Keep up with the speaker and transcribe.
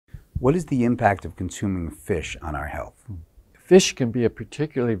What is the impact of consuming fish on our health? Fish can be a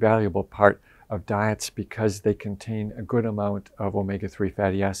particularly valuable part of diets because they contain a good amount of omega-3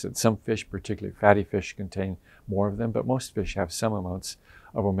 fatty acids. Some fish, particularly fatty fish, contain more of them, but most fish have some amounts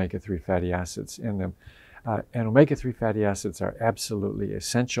of omega-3 fatty acids in them. And omega-3 fatty acids are absolutely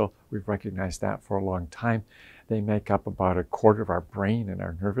essential. We've recognized that for a long time. They make up about a quarter of our brain and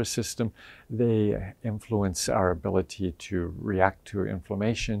our nervous system. They influence our ability to react to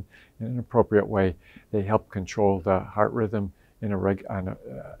inflammation in an appropriate way. They help control the heart rhythm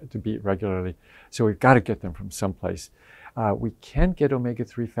to beat regularly. So we've got to get them from someplace. We can get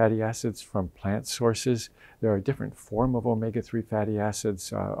omega-3 fatty acids from plant sources. There are a different form of omega-3 fatty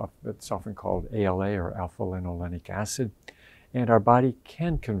acids. It's often called ALA, or alpha-linolenic acid. And our body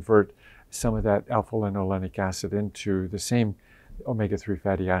can convert some of that alpha-linolenic acid into the same omega-3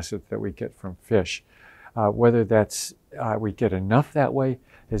 fatty acids that we get from fish. Whether we get enough that way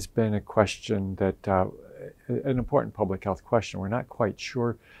has been a question that, an important public health question. We're not quite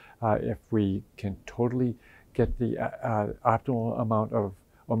sure if we can totally get the optimal amount of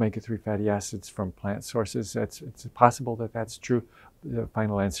omega-3 fatty acids from plant sources. It's possible that that's true. The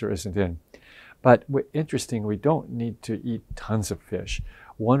final answer isn't in. But interesting, we don't need to eat tons of fish.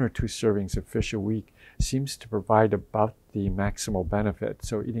 1 or 2 servings of fish a week seems to provide about the maximal benefit.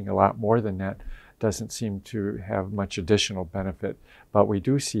 So eating a lot more than that doesn't seem to have much additional benefit. But we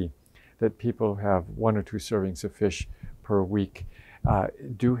do see that people who have 1 or 2 servings of fish per week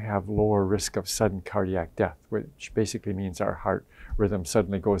do have lower risk of sudden cardiac death, which basically means our heart rhythm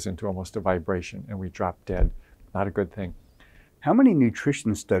suddenly goes into almost a vibration and we drop dead. Not a good thing. How many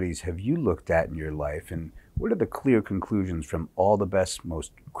nutrition studies have you looked at in your life, and what are the clear conclusions from all the best,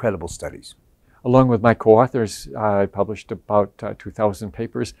 most credible studies? Along with my co-authors, I published about 2,000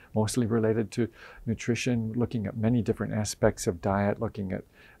 papers, mostly related to nutrition, looking at many different aspects of diet, looking at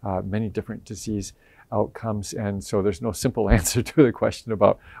many different disease outcomes. And so there's no simple answer to the question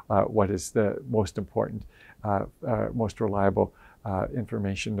about what is the most important, most reliable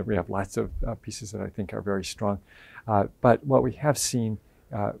information. That we have lots of pieces that I think are very strong. But what we have seen,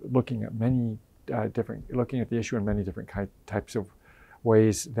 looking at the issue in many different types of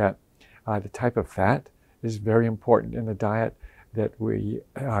ways, that the type of fat is very important in the diet. That we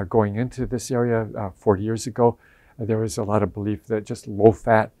are going into this area 40 years ago, there was a lot of belief that just low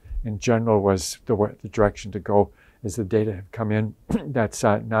fat in general was the direction to go. As the data have come in, that's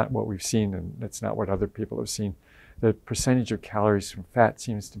not what we've seen, and that's not what other people have seen. The percentage of calories from fat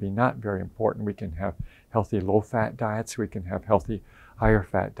seems to be not very important. We can have healthy low-fat diets, we can have healthy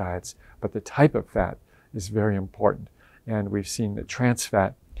higher-fat diets, but the type of fat is very important. And we've seen that trans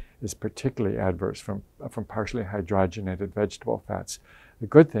fat is particularly adverse from partially hydrogenated vegetable fats. The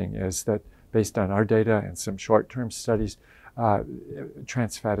good thing is that based on our data and some short-term studies,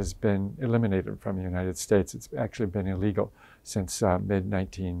 trans fat has been eliminated from the United States. It's actually been illegal since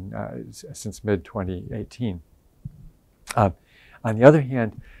mid-2018. On the other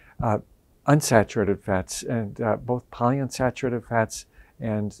hand, unsaturated fats, and both polyunsaturated fats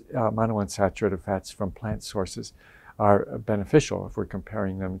and monounsaturated fats from plant sources are beneficial if we're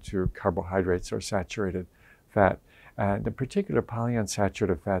comparing them to carbohydrates or saturated fat. And in particular,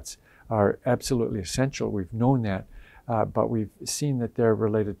 polyunsaturated fats are absolutely essential. We've known that, but we've seen that they're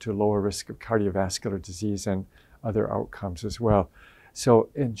related to lower risk of cardiovascular disease and other outcomes as well. So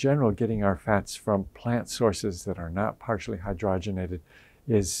in general, getting our fats from plant sources that are not partially hydrogenated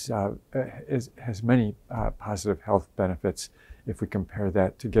has many positive health benefits if we compare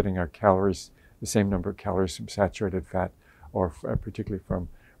that to getting our calories, the same number of calories from saturated fat, or particularly from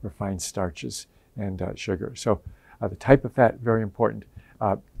refined starches and sugar. So the type of fat, very important,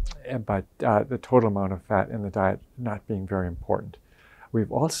 but the total amount of fat in the diet not being very important.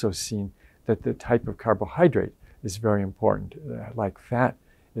 We've also seen that the type of carbohydrate is very important. Like fat,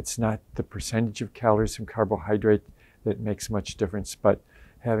 it's not the percentage of calories from carbohydrate that makes much difference, but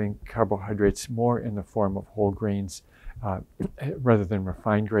having carbohydrates more in the form of whole grains rather than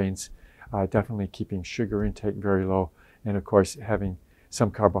refined grains, definitely keeping sugar intake very low, and of course having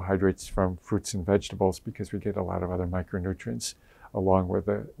some carbohydrates from fruits and vegetables, because we get a lot of other micronutrients along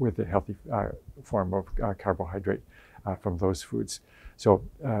with the healthy form of carbohydrate from those foods. So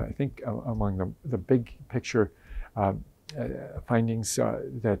I think among the big picture findings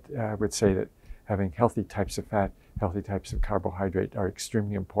that I would say that having healthy types of fat, healthy types of carbohydrate are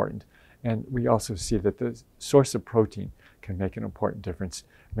extremely important. And we also see that the source of protein can make an important difference,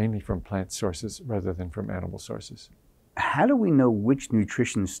 mainly from plant sources rather than from animal sources. How do we know which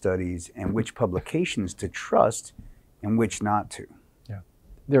nutrition studies and which publications to trust and which not to? Yeah,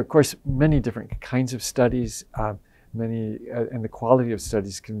 there are, of course, many different kinds of studies. and the quality of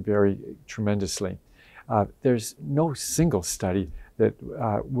studies can vary tremendously. There's no single study that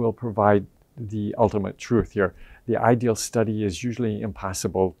will provide the ultimate truth here. The ideal study is usually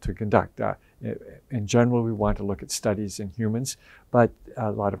impossible to conduct. In general, we want to look at studies in humans, but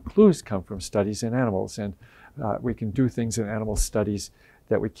a lot of clues come from studies in animals, and we can do things in animal studies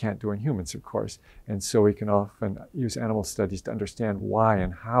that we can't do in humans, of course. And so we can often use animal studies to understand why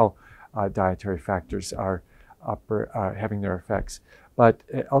and how dietary factors are having their effects. But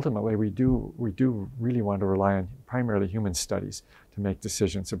ultimately, we do really want to rely on primarily human studies to make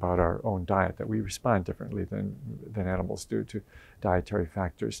decisions about our own diet, that we respond differently than animals do to dietary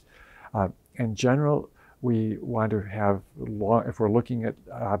factors. In general, we want to have, if we're looking at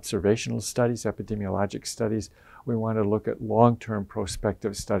observational studies, epidemiologic studies, we want to look at long-term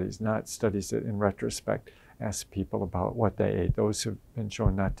prospective studies, not studies that in retrospect ask people about what they ate. Those have been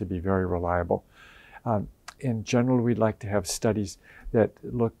shown not to be very reliable. In general, we'd like to have studies that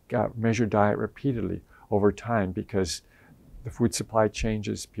measure diet repeatedly over time, because the food supply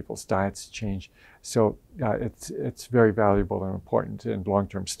changes, people's diets change. So it's very valuable and important in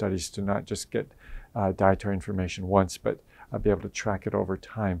long-term studies to not just get dietary information once, but be able to track it over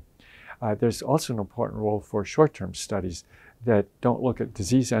time. There's also an important role for short-term studies that don't look at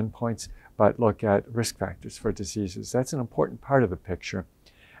disease endpoints, but look at risk factors for diseases. That's an important part of the picture.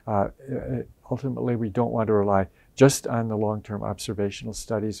 Ultimately, we don't want to rely just on the long-term observational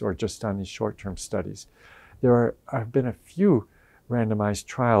studies or just on these short-term studies. There have been a few randomized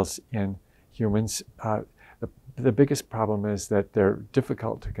trials in humans. The biggest problem is that they're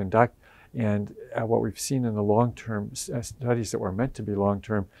difficult to conduct, and what we've seen in the long-term studies that were meant to be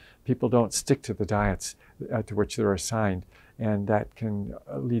long-term, people don't stick to the diets to which they're assigned, and that can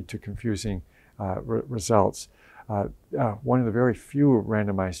lead to confusing results. One of the very few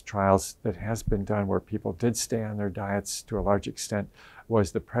randomized trials that has been done where people did stay on their diets to a large extent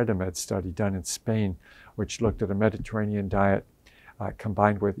was the Predimed study done in Spain, which looked at a Mediterranean diet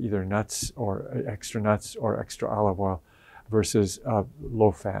combined with either nuts or extra olive oil versus a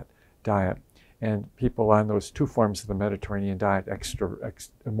low-fat diet. And people on those two forms of the Mediterranean diet,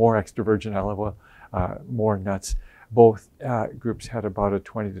 more extra virgin olive oil, more nuts, both groups had about a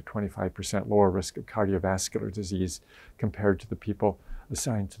 20 to 25% lower risk of cardiovascular disease compared to the people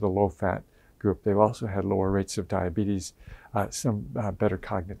assigned to the low-fat group. They've also had lower rates of diabetes, some better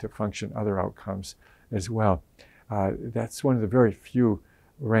cognitive function, other outcomes as well. That's one of the very few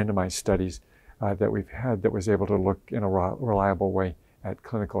randomized studies that we've had that was able to look in a reliable way at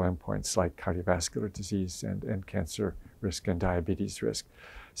clinical endpoints like cardiovascular disease and cancer risk and diabetes risk.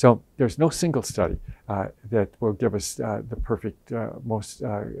 So there's no single study that will give us the perfect, most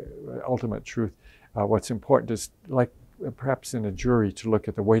ultimate truth. What's important is, like perhaps in a jury, to look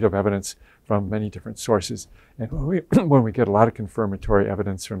at the weight of evidence from many different sources. And when we get a lot of confirmatory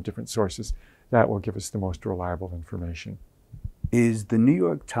evidence from different sources, that will give us the most reliable information. Is the New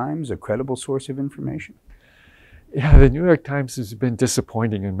York Times a credible source of information? Yeah, the New York Times has been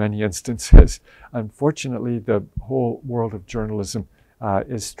disappointing in many instances. Unfortunately, the whole world of journalism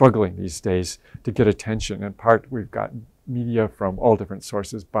is struggling these days to get attention. In part, we've got media from all different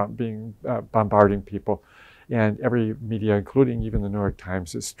sources bombarding people. And every media, including even the New York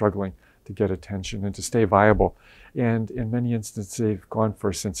Times, is struggling to get attention and to stay viable. And in many instances, they've gone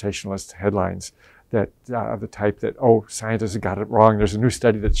for sensationalist headlines that of the type that, oh, scientists got it wrong. There's a new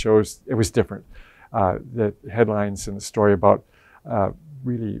study that shows it was different. The headlines in the story about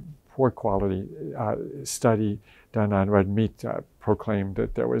really poor quality study done on red meat proclaimed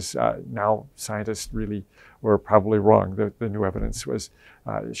that there was now scientists really were probably wrong. The new evidence was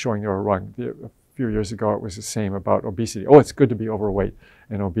showing they were wrong. A few years ago, it was the same about obesity. Oh, it's good to be overweight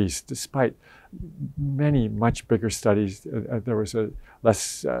and obese, despite many much bigger studies. There was a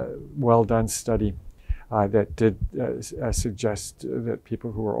less well-done study that did suggest that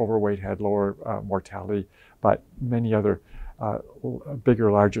people who were overweight had lower mortality, but many other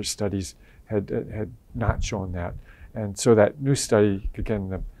bigger, larger studies had not shown that. And so that new study, again,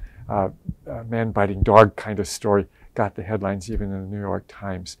 the man-biting dog kind of story, got the headlines even in the New York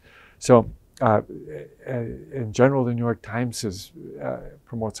Times. So in general, the New York Times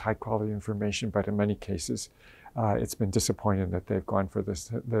promotes high-quality information, but in many cases, it's been disappointing that they've gone for the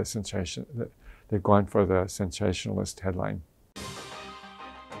sensationalist headline.